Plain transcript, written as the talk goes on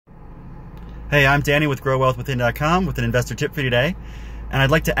Hey, I'm Danny with GrowWealthWithin.com with an investor tip for you today. And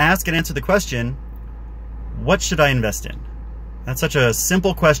I'd like to ask and answer the question, what should I invest in? That's such a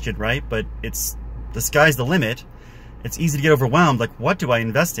simple question, right? But the sky's the limit. It's easy to get overwhelmed. Like, what do I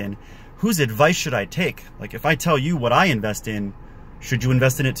invest in? Whose advice should I take? Like, if I tell you what I invest in, should you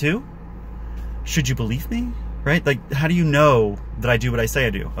invest in it too? Should you believe me? Right? Like, how do you know that I do what I say I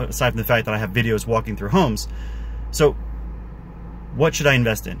do? Aside from the fact that I have videos walking through homes. So, what should I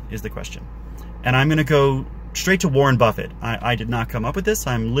invest in is the question. And I'm going to go straight to Warren Buffett. I did not come up with this.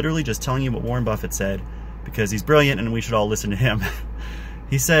 I'm literally just telling you what Warren Buffett said because he's brilliant and we should all listen to him.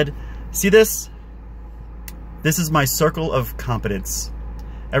 He said, see this? This is my circle of competence.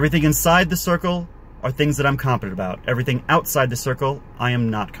 Everything inside the circle are things that I'm competent about. Everything outside the circle, I am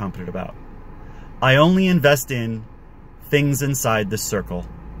not competent about. I only invest in things inside the circle.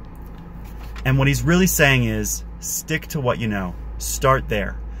 And what he's really saying is, stick to what you know. Start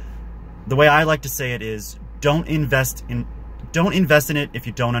there. The way I like to say it is, don't invest in it if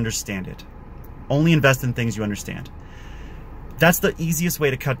you don't understand it. Only invest in things you understand. That's the easiest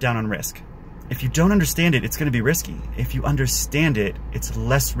way to cut down on risk. If you don't understand it, it's going to be risky. If you understand it, it's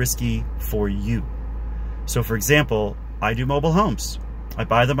less risky for you. So for example, I do mobile homes. I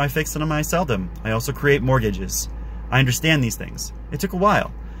buy them, I fix them, I sell them. I also create mortgages. I understand these things. It took a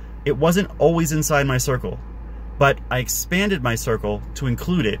while. It wasn't always inside my circle, but I expanded my circle to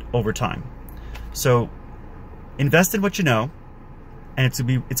include it over time. So invest in what you know, and it's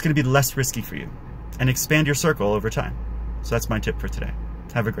going to be less risky for you, and expand your circle over time. So that's my tip for today.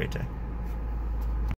 Have a great day.